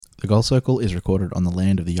Gold Circle is recorded on the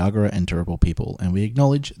land of the Yagara and Turrbal people, and we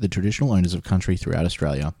acknowledge the traditional owners of country throughout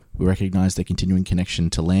Australia. We recognise their continuing connection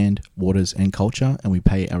to land, waters and culture, and we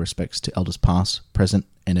pay our respects to elders past, present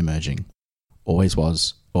and emerging. Always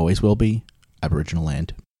was, always will be, Aboriginal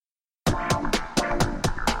land.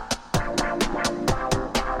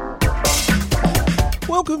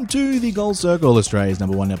 Welcome to the Gold Circle, Australia's #1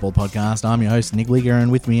 netball podcast. I'm your host, Nick Liger,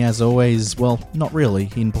 and with me, as always, well, not really,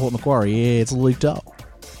 in Port Macquarie, it's Luke Dull.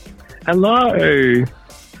 Hello.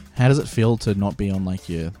 How does it feel to not be on, like,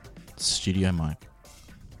 your studio mic?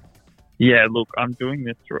 Yeah, look, I'm doing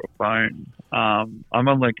this through a phone. I'm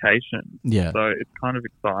on location, Yeah. so it's kind of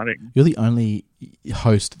exciting. You're the only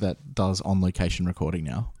host that does on-location recording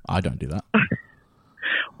now. I don't do that.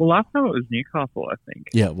 Well, last time it was Newcastle, I think.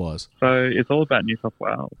 Yeah, it was. So it's all about New South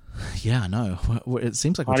Wales. Yeah, I know. It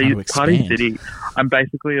seems like we're trying to expand. Party City. I'm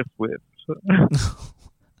basically a Swift.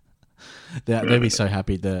 They'd be so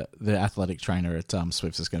happy. The athletic trainer at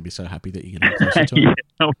Swifts is going to be so happy that you're going to be closer to him. Yeah,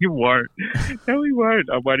 no, we won't. No, we won't.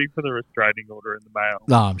 I'm waiting for the restraining order in the mail.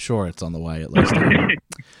 No, I'm sure it's on the way at least.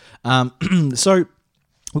 So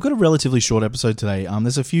we've got a relatively short episode today.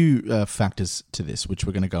 There's a few factors to this which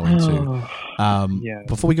we're going to go into. Yeah.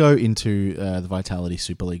 Before we go into the Vitality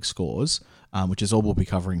Super League scores, which is all we'll be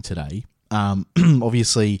covering today,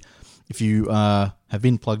 obviously, if you have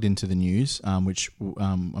been plugged into the news, which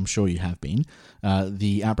I'm sure you have been,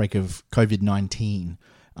 the outbreak of COVID-19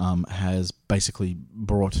 has basically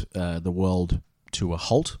brought the world to a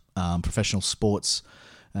halt. Professional sports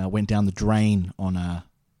went down the drain on on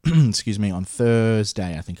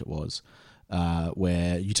Thursday, I think it was,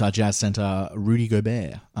 where Utah Jazz center Rudy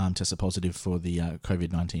Gobert tested positive for the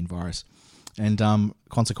COVID-19 virus. And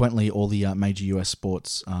consequently, all the major US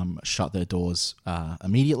sports shut their doors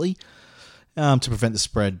immediately to prevent the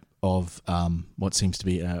spread of what seems to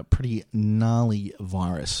be a pretty gnarly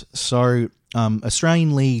virus. So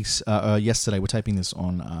Australian leagues, yesterday, we're taping this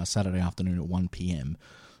on Saturday afternoon at 1 p.m,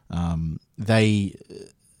 they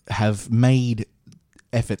have made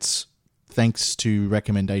efforts, thanks to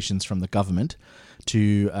recommendations from the government,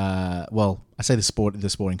 to I say the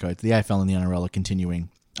sporting codes. The AFL and the NRL are continuing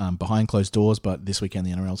behind closed doors, but this weekend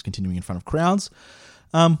the NRL is continuing in front of crowds.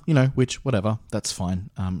 Which whatever, that's fine.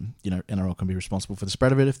 NRL can be responsible for the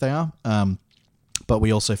spread of it if they are. But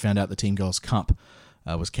we also found out the Team Girls Cup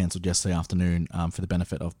was cancelled yesterday afternoon for the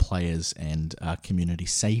benefit of players and community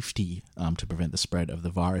safety to prevent the spread of the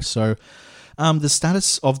virus. So the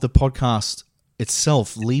status of the podcast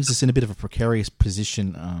itself leaves us in a bit of a precarious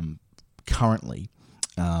position currently.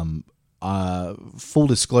 Full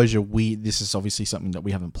disclosure, this is obviously something that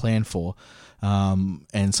we haven't planned for,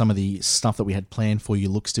 and some of the stuff that we had planned for you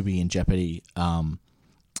looks to be in jeopardy. We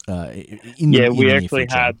actually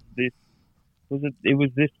had this. It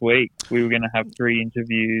was this week. We were going to have 3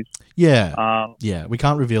 interviews. Yeah, we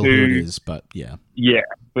can't reveal who it is, but yeah. Yeah,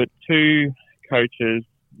 but 2 coaches,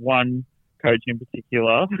 1 coach in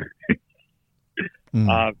particular.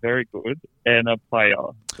 Very good, and a player.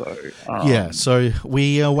 So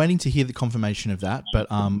we are waiting to hear the confirmation of that, but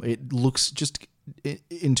it looks, just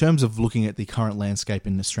in terms of looking at the current landscape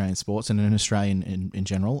in Australian sports and in Australian in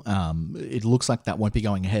general, it looks like that won't be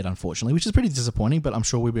going ahead, unfortunately, which is pretty disappointing, but I'm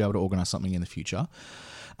sure we'll be able to organise something in the future.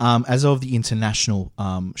 As of the international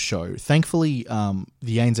show, thankfully,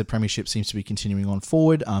 the ANZ Premiership seems to be continuing on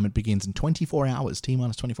forward. It begins in 24 hours,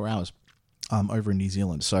 T-minus 24 hours, over in New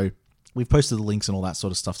Zealand. So we've posted the links and all that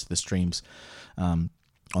sort of stuff to the streams on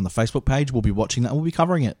the Facebook page. We'll be watching that, and we'll be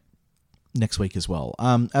covering it next week as well.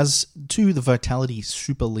 As to the Vitality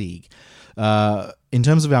Super League, in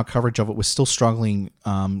terms of our coverage of it, we're still struggling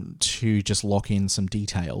to just lock in some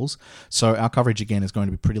details. So our coverage, again, is going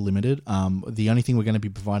to be pretty limited. The only thing we're going to be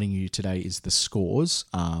providing you today is the scores,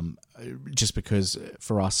 just because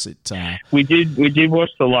for us, we did watch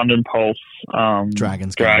the London Pulse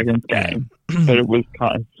Dragons game, yeah. But it was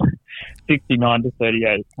kind of 69 to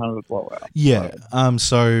 38. It's kind of a blowout. Yeah.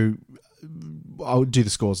 So I'll do the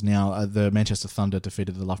scores now. The Manchester Thunder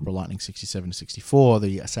defeated the Loughborough Lightning 67 to 64.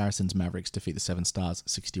 The Saracens Mavericks defeat the Seven Stars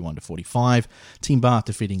 61 to 45. Team Bath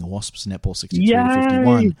defeating the Wasps Netball 62 to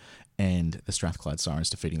 51. And the Strathclyde Sirens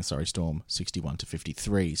defeating the Surrey Storm 61 to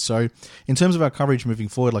 53. So in terms of our coverage moving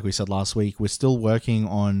forward, like we said last week, we're still working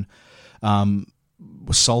on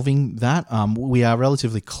solving that. We are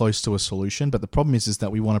relatively close to a solution, but the problem is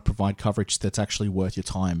that we want to provide coverage that's actually worth your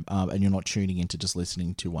time, and you're not tuning into just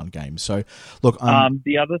listening to one game. So, look,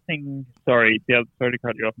 the other thing, sorry to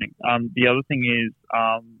cut you off, Nick. The other thing is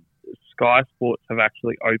Sky Sports have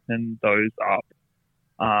actually opened those up.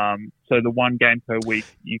 So the one game per week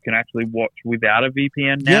you can actually watch without a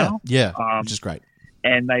VPN now. Yeah, which is great.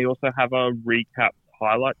 And they also have a recap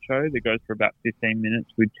highlight show that goes for about 15 minutes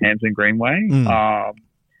with Tamsin Greenway.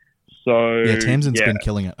 Tamsin's been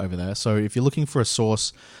killing it over there. So if you're looking for a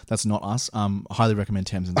source that's not us, I highly recommend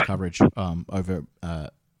Tamsin's coverage over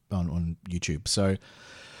on YouTube. So,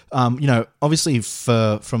 obviously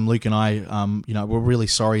from Luke and I, we're really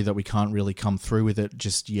sorry that we can't really come through with it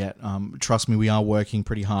just yet. Trust me, we are working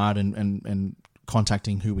pretty hard and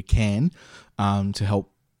contacting who we can to help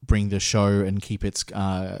bring the show and keep its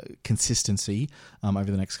consistency over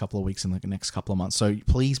the next couple of weeks and the next couple of months. So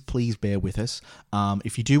please bear with us.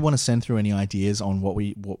 If you do want to send through any ideas on what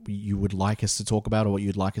you would like us to talk about or what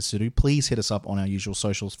you'd like us to do, please hit us up on our usual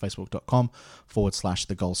socials,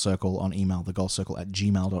 facebook.com/The Goal Circle, on email,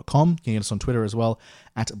 thegoalcircle@gmail.com. You can get us on Twitter as well,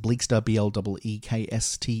 at Bleekster,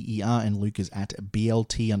 BLEEKSTER, and Luke is at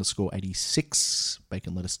BLT_86,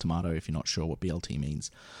 bacon, lettuce, tomato, if you're not sure what BLT means.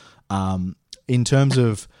 In terms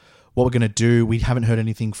of what we're going to do, we haven't heard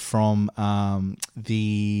anything from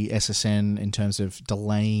the SSN in terms of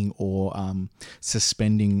delaying or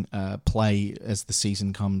suspending play as the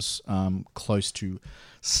season comes close to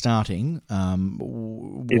starting.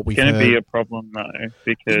 It's going to be a problem, though,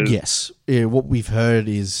 because... Yes. What we've heard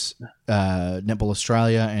is Netball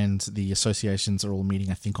Australia and the associations are all meeting,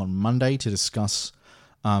 I think, on Monday to discuss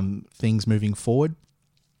things moving forward.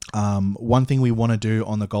 One thing we want to do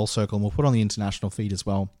on the Goal Circle, and we'll put on the international feed as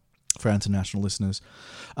well for our international listeners,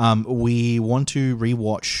 we want to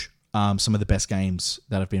rewatch some of the best games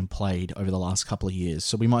that have been played over the last couple of years.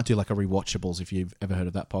 So we might do like a rewatchables, if you've ever heard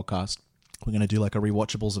of that podcast. We're going to do like a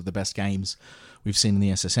rewatchables of the best games we've seen in the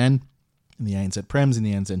SSN, in the ANZ Prems, in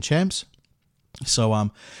the ANZ Champs. So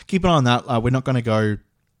keep an eye on that. We're not going to go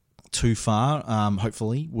too far,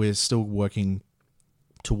 hopefully. We're still working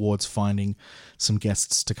towards finding some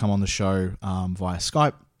guests to come on the show via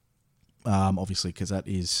Skype, obviously, because that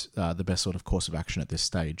is the best sort of course of action at this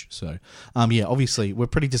stage. So, obviously, we're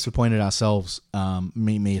pretty disappointed ourselves,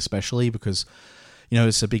 me especially, because,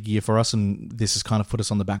 it's a big year for us, and this has kind of put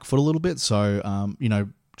us on the back foot a little bit. So,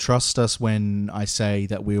 trust us when I say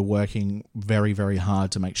that we're working very, very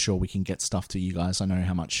hard to make sure we can get stuff to you guys. I know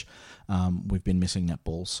how much we've been missing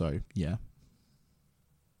netball, so, yeah.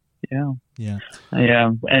 Yeah.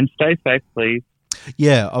 And stay safe, please.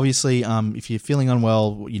 Yeah, obviously, if you're feeling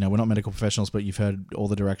unwell, we're not medical professionals, but you've heard all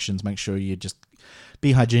the directions. Make sure you just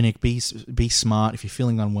be hygienic, be smart. If you're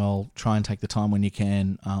feeling unwell, try and take the time when you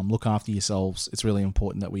can. Look after yourselves. It's really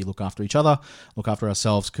important that we look after each other, look after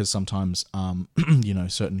ourselves, because sometimes,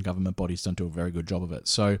 certain government bodies don't do a very good job of it.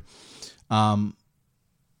 So,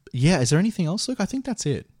 is there anything else, Luke? I think that's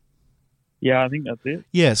it. Yeah, I think that's it.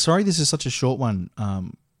 Yeah, sorry this is such a short one,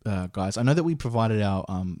 guys. I know that we provided our...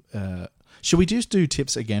 should we just do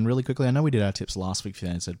tips again really quickly? I know we did our tips last week for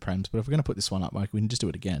the NZ Prems, but if we're going to put this one up, Mike, we can just do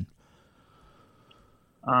it again.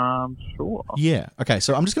 Sure. Yeah. Okay,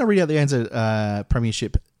 so I'm just going to read out the NZ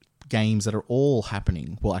Premiership games that are all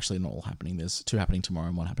happening. Well, actually not all happening. There's 2 happening tomorrow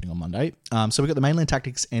and 1 happening on Monday. So we've got the Mainland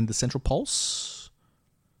Tactics and the Central Pulse.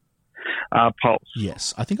 Pulse.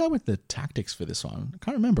 Yes. I think I went the Tactics for this one. I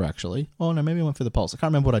can't remember, actually. Oh, no, maybe I went for the Pulse. I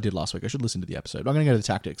can't remember what I did last week. I should listen to the episode. I'm going to go to the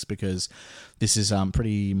Tactics because this is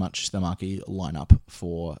pretty much the marquee lineup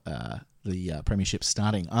for the Premiership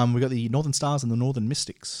starting. We've got the Northern Stars and the Northern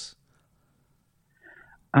Mystics.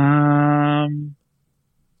 Wow.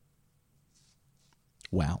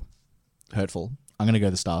 Hurtful. I'm going to go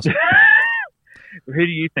the Stars. Who do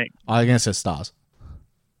you think? I'm going to say Stars.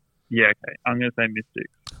 Yeah, okay. I'm going to say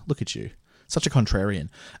Mystics. Look at you. Such a contrarian.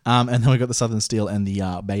 And then we've got the Southern Steel and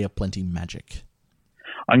the Bay of Plenty Magic.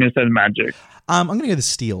 I'm going to say the Magic. I'm going to go the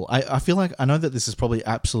Steel. I feel like, I know that this is probably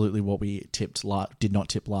absolutely what we did not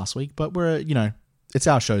tip last week, but we're, it's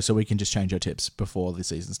our show, so we can just change our tips before the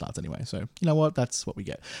season starts anyway. So, you know what? That's what we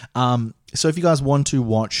get. So if you guys want to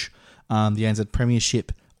watch the ANZ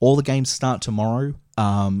Premiership, all the games start tomorrow.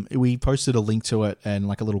 We posted a link to it and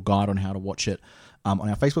like a little guide on how to watch it on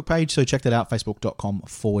our Facebook page. So check that out,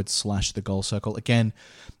 facebook.com/The Goal Circle. Again,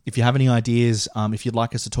 if you have any ideas, if you'd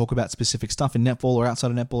like us to talk about specific stuff in netball or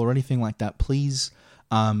outside of netball or anything like that, please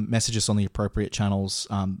message us on the appropriate channels,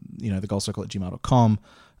 thegoalcircle@gmail.com.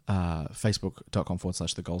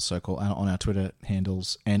 Facebook.com/The Goal Circle, on our Twitter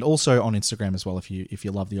handles, and also on Instagram as well. If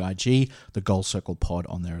you love the IG, the Goal Circle Pod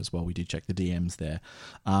on there as well. We do check the DMs there.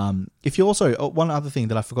 If you also, one other thing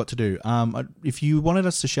that I forgot to do, if you wanted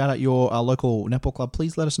us to shout out your local netball club,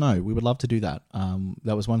 please let us know. We would love to do that.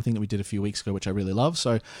 That was one thing that we did a few weeks ago, which I really love.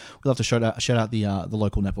 So we'd love to shout out the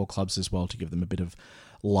local netball clubs as well, to give them a bit of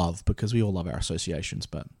love, because we all love our associations.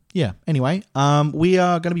 But yeah, anyway, we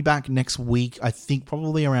are going to be back next week, I think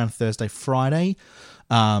probably around Thursday, Friday.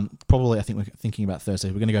 I think we're thinking about Thursday.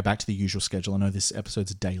 We're going to go back to the usual schedule. I know this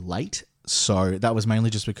episode's a day late, So that was mainly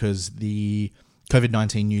just because the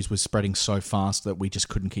COVID-19 news was spreading so fast that we just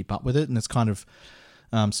couldn't keep up with it, and it's kind of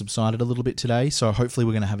subsided a little bit today. So hopefully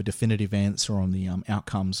we're going to have a definitive answer on the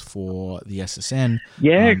outcomes for the SSN.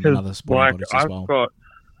 Yeah, and other because sporting bodies as well.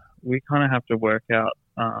 We kind of have to work out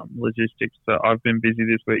logistics. So I've been busy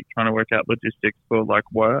this week trying to work out logistics for like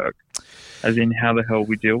work, as in how the hell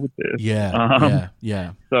we deal with this. Yeah.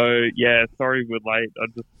 So yeah, sorry we're late.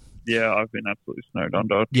 I've been absolutely snowed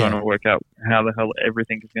under trying to work out how the hell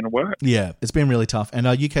everything is going to work. Yeah, it's been really tough. And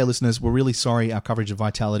our UK listeners, we're really sorry. Our coverage of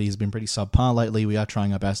Vitality has been pretty subpar lately. We are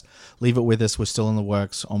trying our best. Leave it with us. We're still in the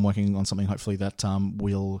works on working on something, hopefully, that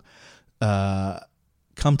will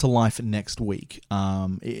come to life next week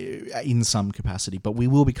in some capacity. But we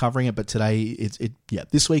will be covering it. But today,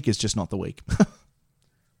 this week is just not the week.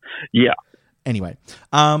 Yeah. Anyway,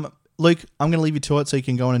 Luke, I'm going to leave you to it so you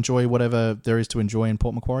can go and enjoy whatever there is to enjoy in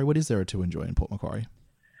Port Macquarie. What is there to enjoy in Port Macquarie?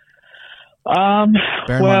 Bear in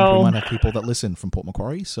mind, we might have people that listen from Port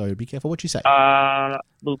Macquarie, so be careful what you say.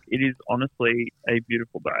 Look, it is honestly a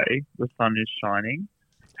beautiful day. The sun is shining.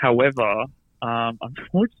 However,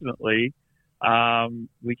 unfortunately,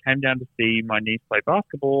 we came down to see my niece play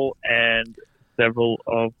basketball, and several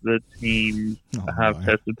of the teams have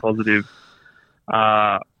tested positive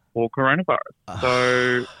for coronavirus.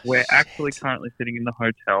 So we're actually currently sitting in the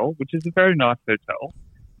hotel, which is a very nice hotel.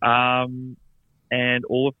 And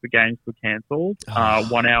all of the games were cancelled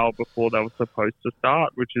 1 hour before they were supposed to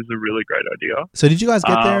start, which is a really great idea. So did you guys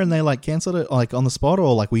get there and they like cancelled it like on the spot,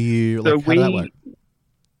 or like were you like how did that work?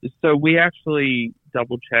 So we actually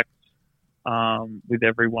double checked with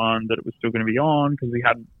everyone that it was still going to be on, because we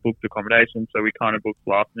hadn't booked accommodation, so we kind of booked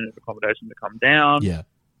last minute accommodation to come down. Yeah.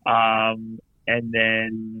 And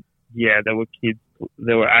then, there were kids,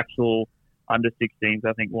 there were actual under 16s,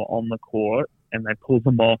 I think, were on the court, and they pulled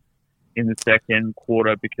them off in the second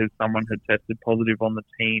quarter because someone had tested positive on the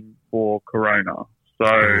team for corona.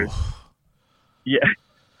 So,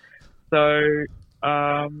 So,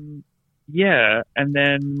 and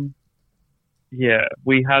then,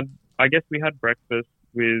 we had breakfast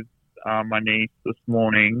with my niece this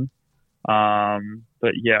morning.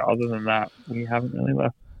 But other than that, we haven't really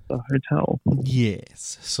left the hotel.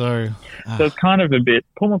 Yes. So it's kind of a bit,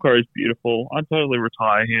 Port Macquarie is beautiful. I'd totally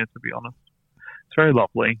retire here, to be honest. It's very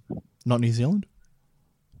lovely. Not New Zealand?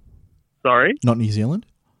 Sorry? Not New Zealand?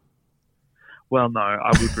 Well, no,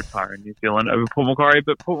 I would retire in New Zealand over Port Macquarie,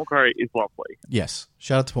 but Port Macquarie is lovely. Yes.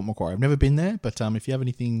 Shout out to Port Macquarie. I've never been there, but if you have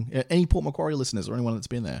any Port Macquarie listeners or anyone that's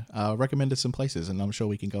been there, recommend us some places, and I'm sure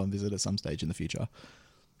we can go and visit at some stage in the future.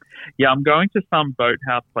 Yeah, I'm going to some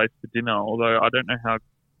boathouse place for dinner, although I don't know how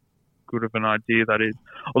good of an idea that is.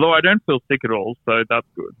 Although I don't feel sick at all, so that's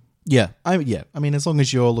good. Yeah. I mean, as long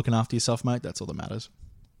as you're looking after yourself, mate, that's all that matters.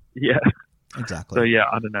 Yeah. Exactly. So,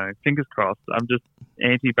 I don't know. Fingers crossed. I'm just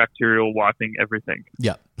antibacterial wiping everything.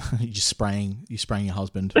 Yeah. You're spraying your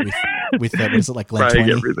husband with what is it, like Glen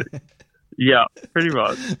 20? Everything. Yeah, pretty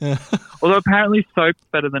much. Although apparently soap's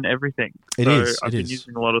better than everything. It is. I've been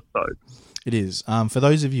using a lot of soap. It is. For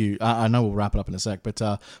those of you, I know we'll wrap it up in a sec, but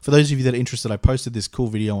for those of you that are interested, I posted this cool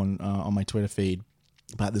video on my Twitter feed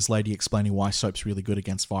about this lady explaining why soap's really good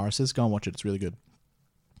against viruses. Go and watch it. It's really good.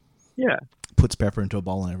 Yeah. Puts pepper into a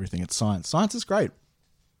bowl and everything. It's science. Science is great.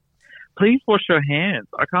 Please wash your hands.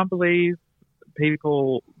 I can't believe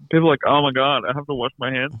people are like, oh my God, I have to wash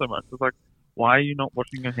my hands so much. It's like, why are you not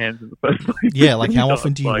washing your hands in the first place? Yeah, like how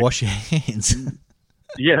often do you wash your hands?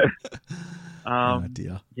 Yeah. Oh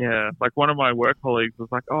dear. Yeah, like one of my work colleagues was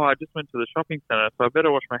like, oh, I just went to the shopping centre, so I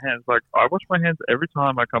better wash my hands. Like, I wash my hands every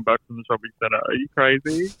time I come back from the shopping centre. Are you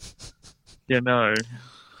crazy? Yeah, no.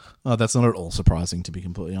 Oh, that's not at all surprising, to be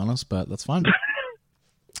completely honest, but that's fine.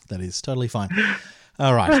 That is totally fine.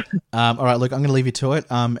 All right. All right, look, I'm going to leave you to it.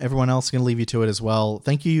 Everyone else is going to leave you to it as well.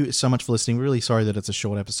 Thank you so much for listening. We're really sorry that it's a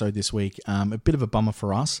short episode this week. A bit of a bummer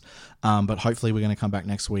for us, but hopefully we're going to come back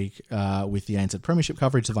next week with the ANZ Premiership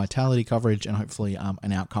coverage, the Vitality coverage, and hopefully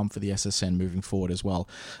an outcome for the SSN moving forward as well.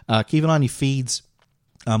 Keep an eye on your feeds.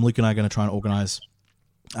 Luke and I are going to try and organise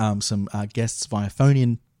some guests via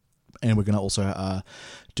phone-in, and we're going to also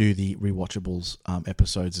do the rewatchables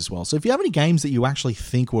episodes as well. So if you have any games that you actually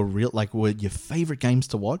think were real, like were your favorite games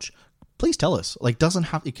to watch, please tell us. Like,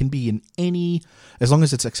 it can be in any, as long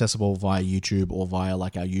as it's accessible via YouTube or via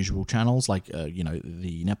like our usual channels, like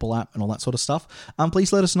the netball app and all that sort of stuff.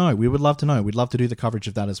 Please let us know. We would love to know. We'd love to do the coverage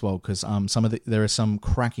of that as well, because there are some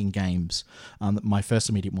cracking games. My first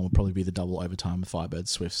immediate one would probably be the double overtime with Firebird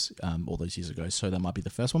Swifts all those years ago. So that might be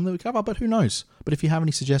the first one that we cover, but who knows? But if you have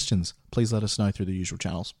any suggestions, please let us know through the usual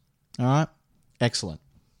channels. All right, excellent.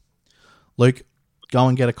 Luke, go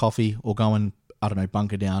and get a coffee or go and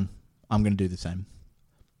bunker down. I'm going to do the same.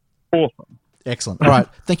 Awesome. Excellent. All right.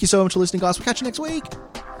 Thank you so much for listening, guys. We'll catch you next week.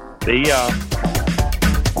 See ya.